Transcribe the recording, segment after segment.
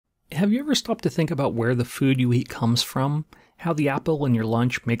Have you ever stopped to think about where the food you eat comes from? How the apple in your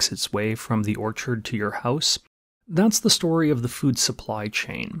lunch makes its way from the orchard to your house? That's the story of the food supply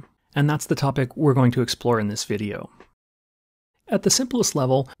chain, and that's the topic we're going to explore in this video. At the simplest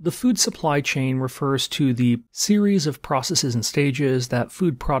level, the food supply chain refers to the series of processes and stages that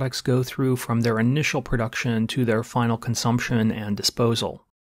food products go through from their initial production to their final consumption and disposal.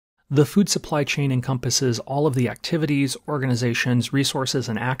 The food supply chain encompasses all of the activities, organizations, resources,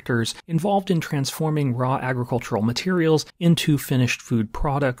 and actors involved in transforming raw agricultural materials into finished food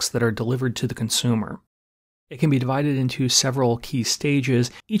products that are delivered to the consumer. It can be divided into several key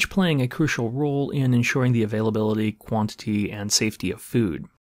stages, each playing a crucial role in ensuring the availability, quantity, and safety of food.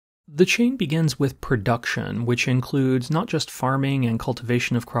 The chain begins with production, which includes not just farming and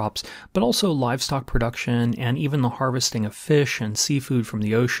cultivation of crops, but also livestock production and even the harvesting of fish and seafood from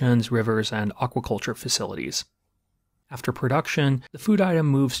the oceans, rivers, and aquaculture facilities. After production, the food item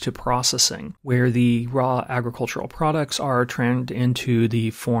moves to processing, where the raw agricultural products are turned into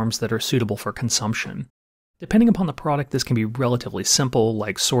the forms that are suitable for consumption. Depending upon the product, this can be relatively simple,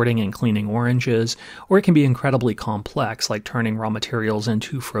 like sorting and cleaning oranges, or it can be incredibly complex, like turning raw materials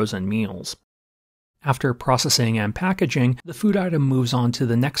into frozen meals. After processing and packaging, the food item moves on to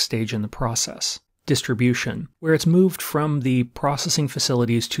the next stage in the process, distribution, where it's moved from the processing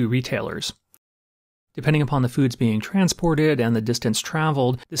facilities to retailers. Depending upon the foods being transported and the distance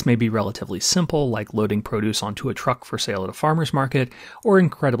traveled, this may be relatively simple, like loading produce onto a truck for sale at a farmer's market, or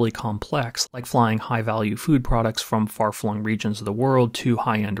incredibly complex, like flying high-value food products from far-flung regions of the world to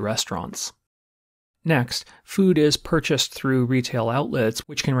high-end restaurants. Next, food is purchased through retail outlets,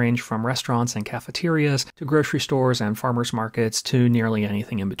 which can range from restaurants and cafeterias to grocery stores and farmers markets to nearly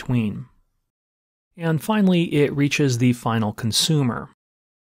anything in between. And finally, it reaches the final consumer.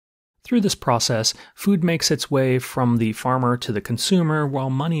 Through this process, food makes its way from the farmer to the consumer,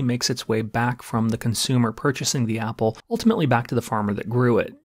 while money makes its way back from the consumer purchasing the apple, ultimately back to the farmer that grew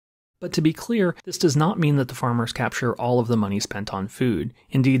it. But to be clear, this does not mean that the farmers capture all of the money spent on food.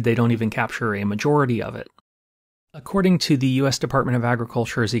 Indeed, they don't even capture a majority of it. According to the U.S. Department of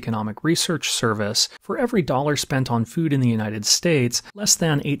Agriculture's Economic Research Service, for every dollar spent on food in the United States, less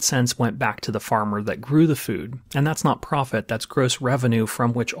than 8 cents went back to the farmer that grew the food. And that's not profit, that's gross revenue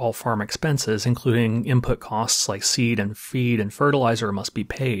from which all farm expenses, including input costs like seed and feed and fertilizer, must be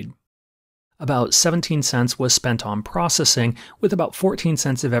paid. About 17 cents was spent on processing, with about 14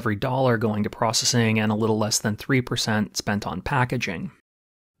 cents of every dollar going to processing and a little less than 3% spent on packaging.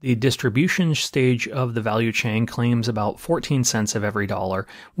 The distribution stage of the value chain claims about 14 cents of every dollar,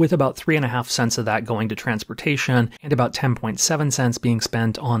 with about 3.5 cents of that going to transportation and about 10.7 cents being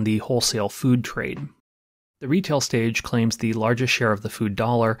spent on the wholesale food trade. The retail stage claims the largest share of the food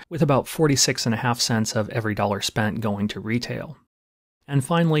dollar, with about 46.5 cents of every dollar spent going to retail. And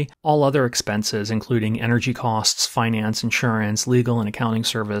finally, all other expenses, including energy costs, finance, insurance, legal and accounting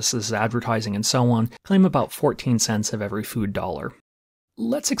services, advertising, and so on, claim about 14 cents of every food dollar.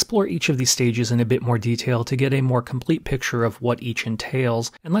 Let's explore each of these stages in a bit more detail to get a more complete picture of what each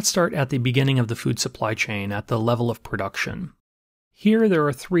entails, and let's start at the beginning of the food supply chain, at the level of production. Here there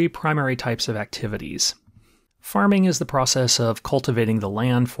are 3 primary types of activities. Farming is the process of cultivating the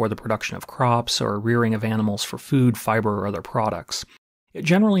land for the production of crops or rearing of animals for food, fiber, or other products. It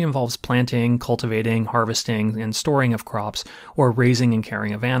generally involves planting, cultivating, harvesting, and storing of crops, or raising and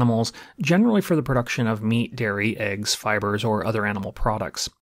caring of animals, generally for the production of meat, dairy, eggs, fibers, or other animal products.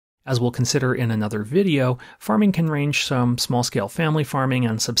 As we'll consider in another video, farming can range from small-scale family farming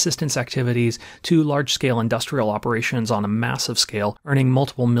and subsistence activities to large-scale industrial operations on a massive scale, earning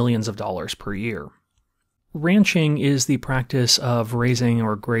multiple millions of dollars per year. Ranching is the practice of raising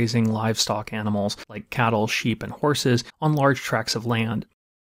or grazing livestock animals like cattle, sheep, and horses on large tracts of land.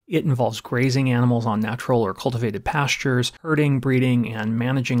 It involves grazing animals on natural or cultivated pastures, herding, breeding, and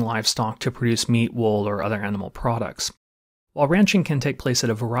managing livestock to produce meat, wool, or other animal products. While ranching can take place at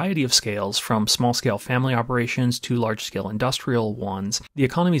a variety of scales, from small-scale family operations to large-scale industrial ones, the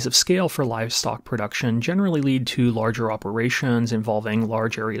economies of scale for livestock production generally lead to larger operations involving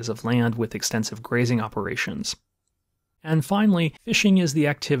large areas of land with extensive grazing operations. And finally, fishing is the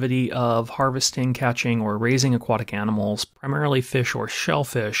activity of harvesting, catching, or raising aquatic animals, primarily fish or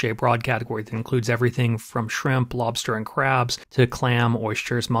shellfish, a broad category that includes everything from shrimp, lobster, and crabs to clam,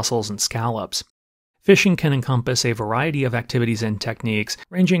 oysters, mussels, and scallops. Fishing can encompass a variety of activities and techniques,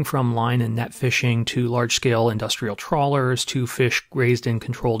 ranging from line and net fishing to large-scale industrial trawlers to fish raised in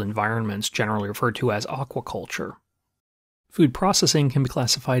controlled environments, generally referred to as aquaculture. Food processing can be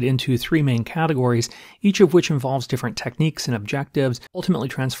classified into 3 main categories, each of which involves different techniques and objectives, ultimately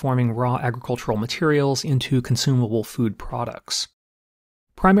transforming raw agricultural materials into consumable food products.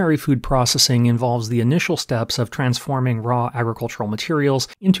 Primary food processing involves the initial steps of transforming raw agricultural materials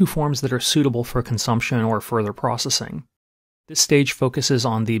into forms that are suitable for consumption or further processing. This stage focuses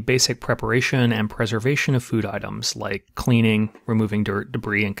on the basic preparation and preservation of food items, like cleaning, removing dirt,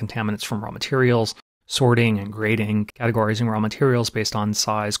 debris, and contaminants from raw materials, sorting and grading, categorizing raw materials based on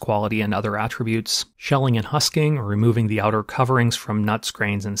size, quality, and other attributes, shelling and husking, or removing the outer coverings from nuts,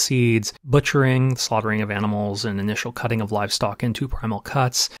 grains, and seeds, butchering, slaughtering of animals, and initial cutting of livestock into primal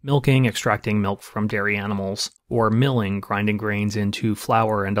cuts, milking, extracting milk from dairy animals, or milling, grinding grains into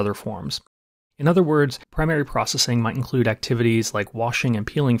flour and other forms. In other words, primary processing might include activities like washing and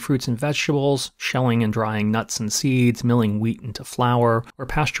peeling fruits and vegetables, shelling and drying nuts and seeds, milling wheat into flour, or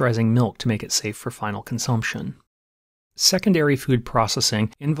pasteurizing milk to make it safe for final consumption. Secondary food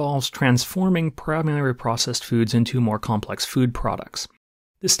processing involves transforming primary processed foods into more complex food products.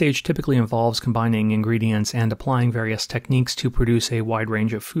 This stage typically involves combining ingredients and applying various techniques to produce a wide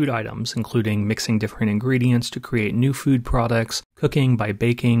range of food items, including mixing different ingredients to create new food products, cooking by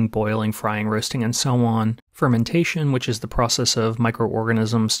baking, boiling, frying, roasting, and so on, fermentation, which is the process of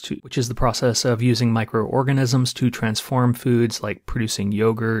using microorganisms to transform foods like producing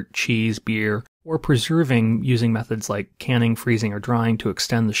yogurt, cheese, beer, or preserving using methods like canning, freezing, or drying to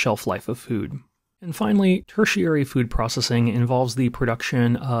extend the shelf life of food. And finally, tertiary food processing involves the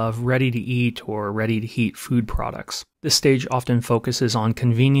production of ready-to-eat or ready-to-heat food products. This stage often focuses on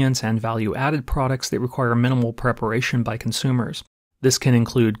convenience and value-added products that require minimal preparation by consumers. This can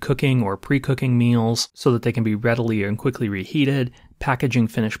include cooking or pre-cooking meals so that they can be readily and quickly reheated, packaging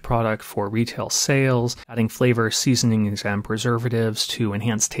finished product for retail sales, adding flavors, seasonings, and preservatives to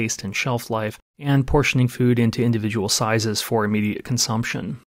enhance taste and shelf life, and portioning food into individual sizes for immediate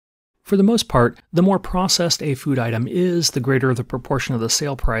consumption. For the most part, the more processed a food item is, the greater the proportion of the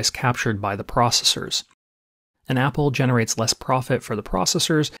sale price captured by the processors. An apple generates less profit for the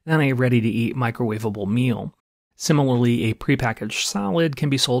processors than a ready-to-eat microwavable meal. Similarly, a prepackaged salad can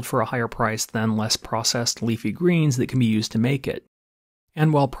be sold for a higher price than less processed leafy greens that can be used to make it.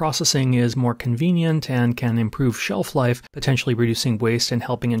 And while processing is more convenient and can improve shelf life, potentially reducing waste and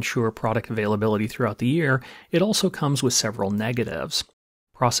helping ensure product availability throughout the year, it also comes with several negatives.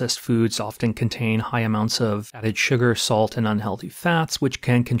 Processed foods often contain high amounts of added sugar, salt, and unhealthy fats, which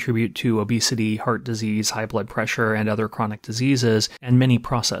can contribute to obesity, heart disease, high blood pressure, and other chronic diseases, and many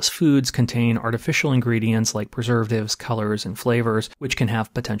processed foods contain artificial ingredients like preservatives, colors, and flavors, which can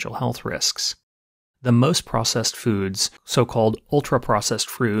have potential health risks. The most processed foods, so-called ultra-processed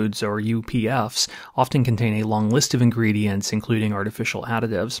foods or UPFs, often contain a long list of ingredients, including artificial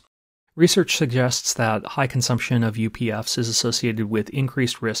additives. Research suggests that high consumption of UPFs is associated with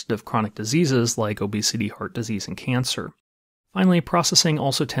increased risk of chronic diseases like obesity, heart disease, and cancer. Finally, processing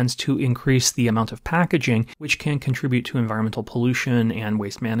also tends to increase the amount of packaging, which can contribute to environmental pollution and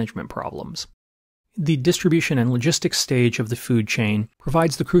waste management problems. The distribution and logistics stage of the food chain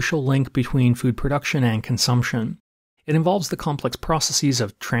provides the crucial link between food production and consumption. It involves the complex processes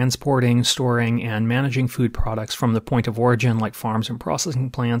of transporting, storing, and managing food products from the point of origin, like farms and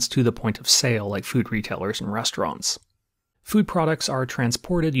processing plants, to the point of sale, like food retailers and restaurants. Food products are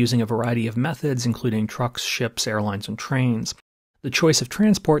transported using a variety of methods, including trucks, ships, airlines, and trains. The choice of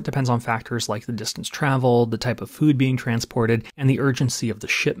transport depends on factors like the distance traveled, the type of food being transported, and the urgency of the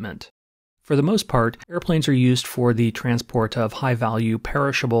shipment. For the most part, airplanes are used for the transport of high-value,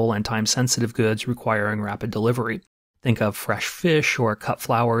 perishable, and time-sensitive goods requiring rapid delivery. Think of fresh fish or cut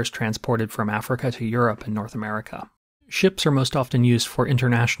flowers transported from Africa to Europe and North America. Ships are most often used for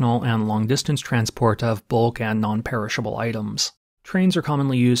international and long-distance transport of bulk and non-perishable items. Trains are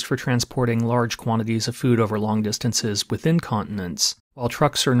commonly used for transporting large quantities of food over long distances within continents, while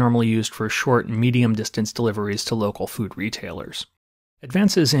trucks are normally used for short and medium-distance deliveries to local food retailers.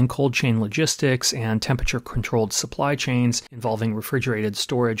 Advances in cold chain logistics and temperature-controlled supply chains involving refrigerated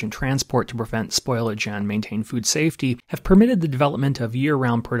storage and transport to prevent spoilage and maintain food safety have permitted the development of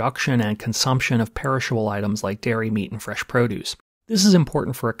year-round production and consumption of perishable items like dairy, meat, and fresh produce. This is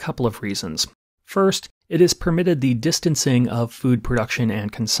important for a couple of reasons. First, it has permitted the distancing of food production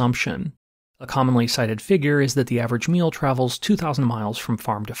and consumption. A commonly cited figure is that the average meal travels 2,000 miles from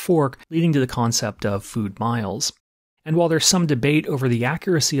farm to fork, leading to the concept of food miles. And while there's some debate over the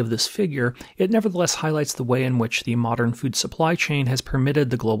accuracy of this figure, it nevertheless highlights the way in which the modern food supply chain has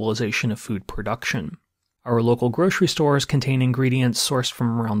permitted the globalization of food production. Our local grocery stores contain ingredients sourced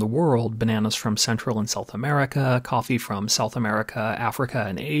from around the world: bananas from Central and South America, coffee from South America, Africa,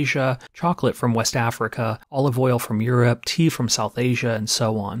 and Asia, chocolate from West Africa, olive oil from Europe, tea from South Asia, and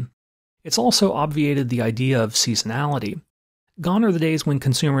so on. It's also obviated the idea of seasonality. Gone are the days when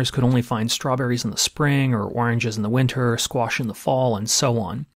consumers could only find strawberries in the spring or oranges in the winter, squash in the fall, and so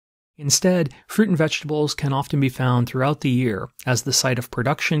on. Instead, fruit and vegetables can often be found throughout the year, as the site of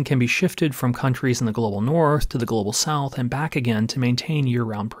production can be shifted from countries in the global north to the global south and back again to maintain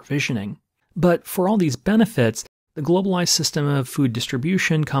year-round provisioning. But for all these benefits, the globalized system of food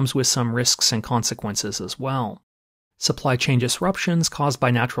distribution comes with some risks and consequences as well. Supply chain disruptions caused by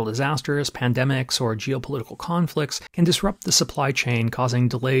natural disasters, pandemics, or geopolitical conflicts can disrupt the supply chain, causing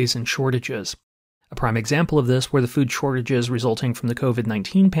delays and shortages. A prime example of this were the food shortages resulting from the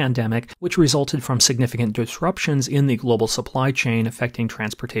COVID-19 pandemic, which resulted from significant disruptions in the global supply chain affecting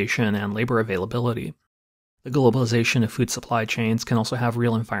transportation and labor availability. The globalization of food supply chains can also have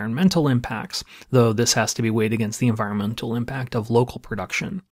real environmental impacts, though this has to be weighed against the environmental impact of local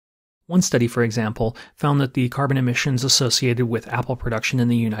production. One study, for example, found that the carbon emissions associated with apple production in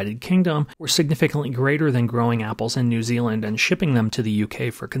the United Kingdom were significantly greater than growing apples in New Zealand and shipping them to the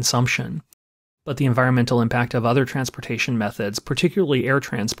UK for consumption. But the environmental impact of other transportation methods, particularly air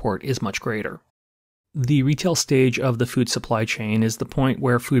transport, is much greater. The retail stage of the food supply chain is the point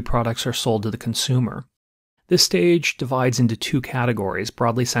where food products are sold to the consumer. This stage divides into two categories,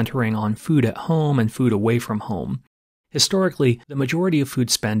 broadly centering on food at home and food away from home. Historically, the majority of food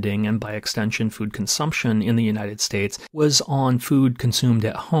spending, and by extension food consumption in the United States, was on food consumed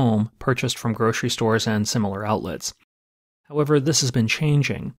at home, purchased from grocery stores and similar outlets. However, this has been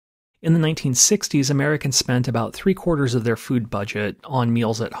changing. In the 1960s, Americans spent about 3/4 of their food budget on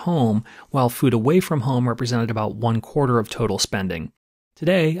meals at home, while food away from home represented about 1/4 of total spending.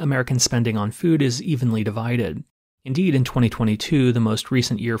 Today, American spending on food is evenly divided. Indeed, in 2022, the most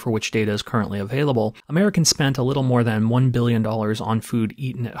recent year for which data is currently available, Americans spent a little more than $1 billion on food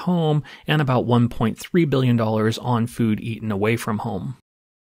eaten at home and about $1.3 billion on food eaten away from home.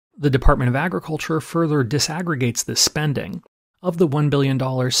 The Department of Agriculture further disaggregates this spending. Of the $1 billion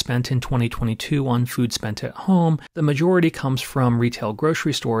spent in 2022 on food spent at home, the majority comes from retail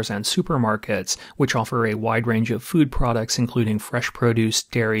grocery stores and supermarkets, which offer a wide range of food products including fresh produce,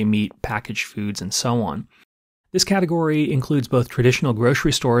 dairy, meat, packaged foods, and so on. This category includes both traditional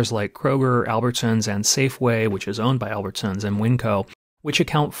grocery stores like Kroger, Albertsons, and Safeway, which is owned by Albertsons and Winco, which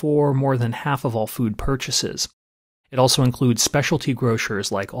account for more than half of all food purchases. It also includes specialty grocers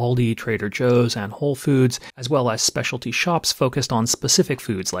like Aldi, Trader Joe's, and Whole Foods, as well as specialty shops focused on specific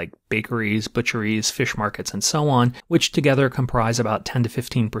foods like bakeries, butcheries, fish markets, and so on, which together comprise about 10 to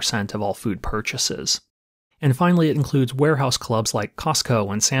 15% of all food purchases. And finally, it includes warehouse clubs like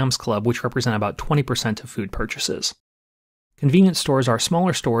Costco and Sam's Club, which represent about 20% of food purchases. Convenience stores are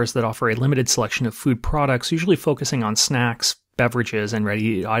smaller stores that offer a limited selection of food products, usually focusing on snacks, beverages, and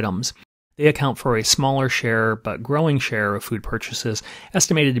ready-to-eat items. They account for a smaller share, but growing share of food purchases,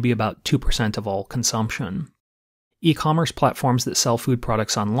 estimated to be about 2% of all consumption. E-commerce platforms that sell food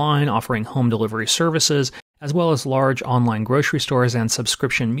products online, offering home delivery services, as well as large online grocery stores and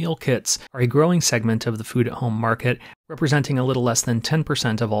subscription meal kits, are a growing segment of the food-at-home market, representing a little less than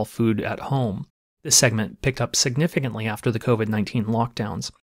 10% of all food at home. This segment picked up significantly after the COVID-19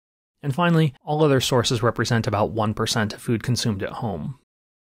 lockdowns. And finally, all other sources represent about 1% of food consumed at home.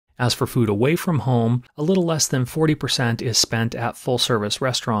 As for food away from home, a little less than 40% is spent at full-service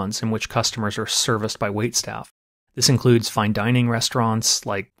restaurants in which customers are serviced by waitstaff. This includes fine dining restaurants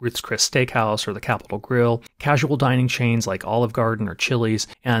like Ruth's Chris Steakhouse or the Capitol Grill, casual dining chains like Olive Garden or Chili's,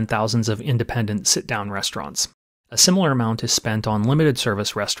 and thousands of independent sit-down restaurants. A similar amount is spent on limited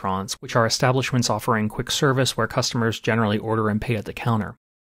service restaurants, which are establishments offering quick service where customers generally order and pay at the counter.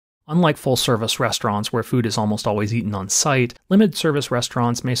 Unlike full-service restaurants where food is almost always eaten on site, limited service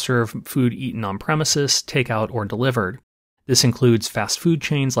restaurants may serve food eaten on premises, takeout, or delivered. This includes fast food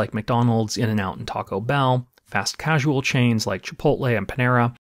chains like McDonald's, In-N-Out, and Taco Bell, fast casual chains like Chipotle and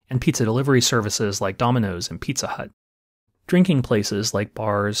Panera, and pizza delivery services like Domino's and Pizza Hut. Drinking places like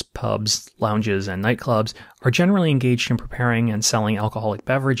bars, pubs, lounges, and nightclubs are generally engaged in preparing and selling alcoholic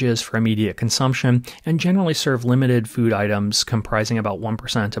beverages for immediate consumption and generally serve limited food items comprising about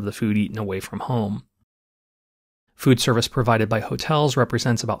 1% of the food eaten away from home. Food service provided by hotels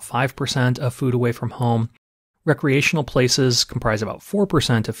represents about 5% of food away from home. Recreational places comprise about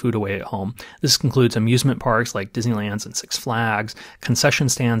 4% of food away at home. This includes amusement parks like Disneyland's and Six Flags, concession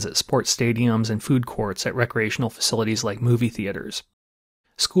stands at sports stadiums, and food courts at recreational facilities like movie theaters.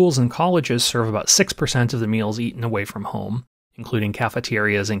 Schools and colleges serve about 6% of the meals eaten away from home, including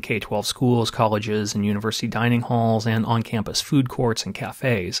cafeterias in K-12 schools, colleges, and university dining halls, and on-campus food courts and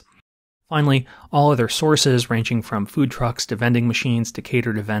cafes. Finally, all other sources, ranging from food trucks to vending machines to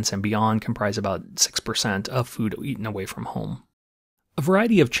catered events and beyond, comprise about 6% of food eaten away from home. A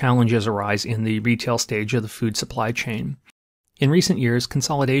variety of challenges arise in the retail stage of the food supply chain. In recent years,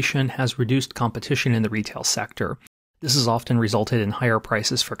 consolidation has reduced competition in the retail sector. This has often resulted in higher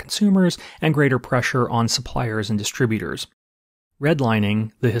prices for consumers and greater pressure on suppliers and distributors.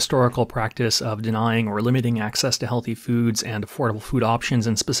 Redlining, the historical practice of denying or limiting access to healthy foods and affordable food options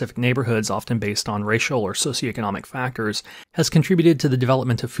in specific neighborhoods, often based on racial or socioeconomic factors, has contributed to the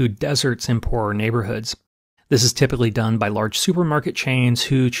development of food deserts in poorer neighborhoods. This is typically done by large supermarket chains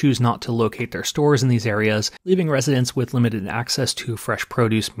who choose not to locate their stores in these areas, leaving residents with limited access to fresh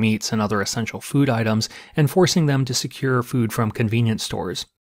produce, meats, and other essential food items, and forcing them to secure food from convenience stores.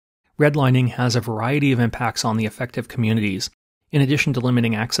 Redlining has a variety of impacts on the affected communities. In addition to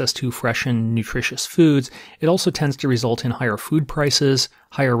limiting access to fresh and nutritious foods, it also tends to result in higher food prices,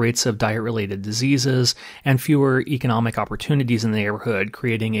 higher rates of diet-related diseases, and fewer economic opportunities in the neighborhood,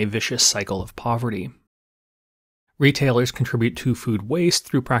 creating a vicious cycle of poverty. Retailers contribute to food waste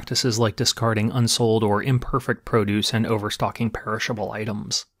through practices like discarding unsold or imperfect produce and overstocking perishable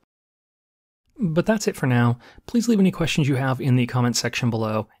items. But that's it for now. Please leave any questions you have in the comments section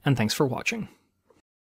below, and thanks for watching.